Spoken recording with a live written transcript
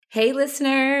Hey,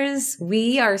 listeners,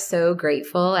 we are so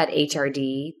grateful at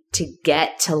HRD to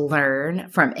get to learn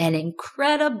from an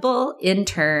incredible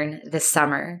intern this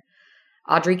summer.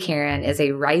 Audrey Karen is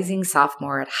a rising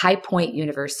sophomore at High Point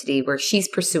University, where she's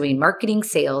pursuing marketing,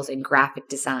 sales, and graphic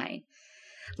design.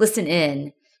 Listen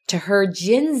in to her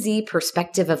Gen Z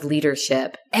perspective of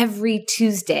leadership every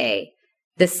Tuesday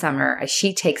this summer as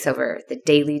she takes over the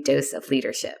Daily Dose of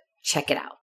Leadership. Check it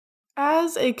out.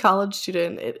 As a college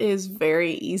student, it is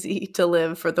very easy to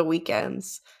live for the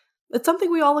weekends. It's something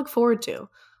we all look forward to.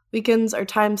 Weekends are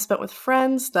time spent with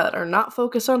friends that are not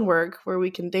focused on work, where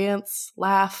we can dance,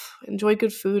 laugh, enjoy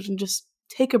good food, and just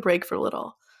take a break for a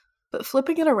little. But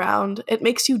flipping it around, it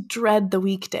makes you dread the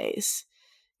weekdays.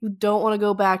 You don't want to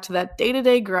go back to that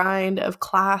day-to-day grind of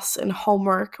class and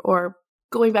homework, or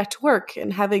going back to work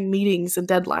and having meetings and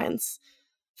deadlines.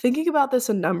 Thinking about this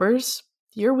in numbers,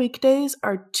 your weekdays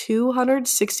are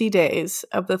 260 days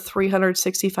of the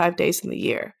 365 days in the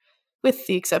year, with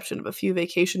the exception of a few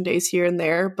vacation days here and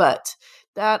there, but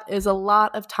that is a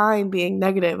lot of time being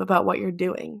negative about what you're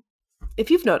doing. If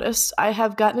you've noticed, I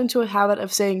have gotten into a habit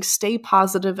of saying stay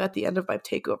positive at the end of my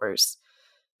takeovers.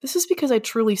 This is because I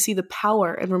truly see the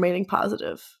power in remaining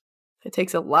positive. It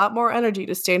takes a lot more energy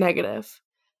to stay negative.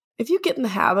 If you get in the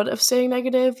habit of staying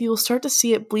negative, you will start to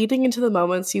see it bleeding into the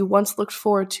moments you once looked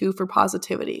forward to for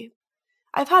positivity.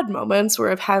 I've had moments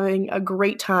where I'm having a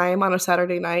great time on a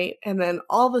Saturday night, and then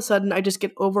all of a sudden I just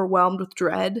get overwhelmed with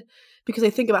dread because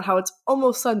I think about how it's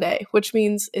almost Sunday, which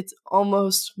means it's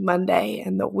almost Monday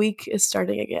and the week is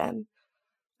starting again.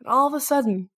 And all of a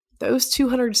sudden, those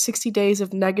 260 days of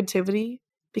negativity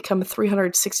become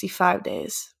 365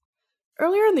 days.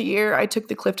 Earlier in the year, I took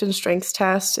the Clifton Strengths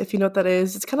test. If you know what that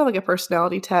is, it's kind of like a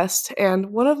personality test,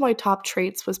 and one of my top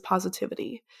traits was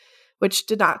positivity, which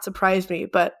did not surprise me,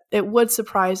 but it would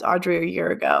surprise Audrey a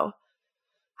year ago.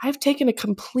 I've taken a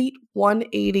complete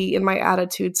 180 in my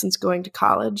attitude since going to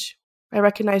college. I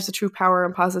recognize the true power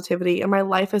in positivity, and my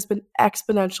life has been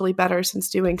exponentially better since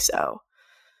doing so.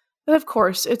 And of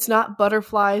course, it's not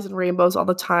butterflies and rainbows all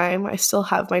the time. I still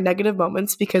have my negative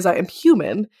moments because I am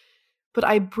human. But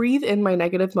I breathe in my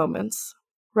negative moments,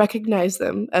 recognize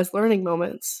them as learning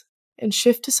moments, and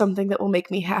shift to something that will make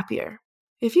me happier.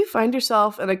 If you find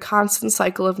yourself in a constant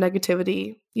cycle of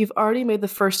negativity, you've already made the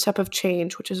first step of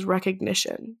change, which is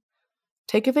recognition.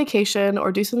 Take a vacation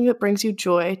or do something that brings you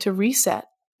joy to reset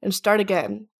and start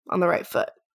again on the right foot.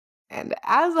 And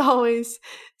as always,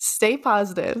 stay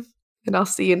positive, and I'll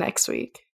see you next week.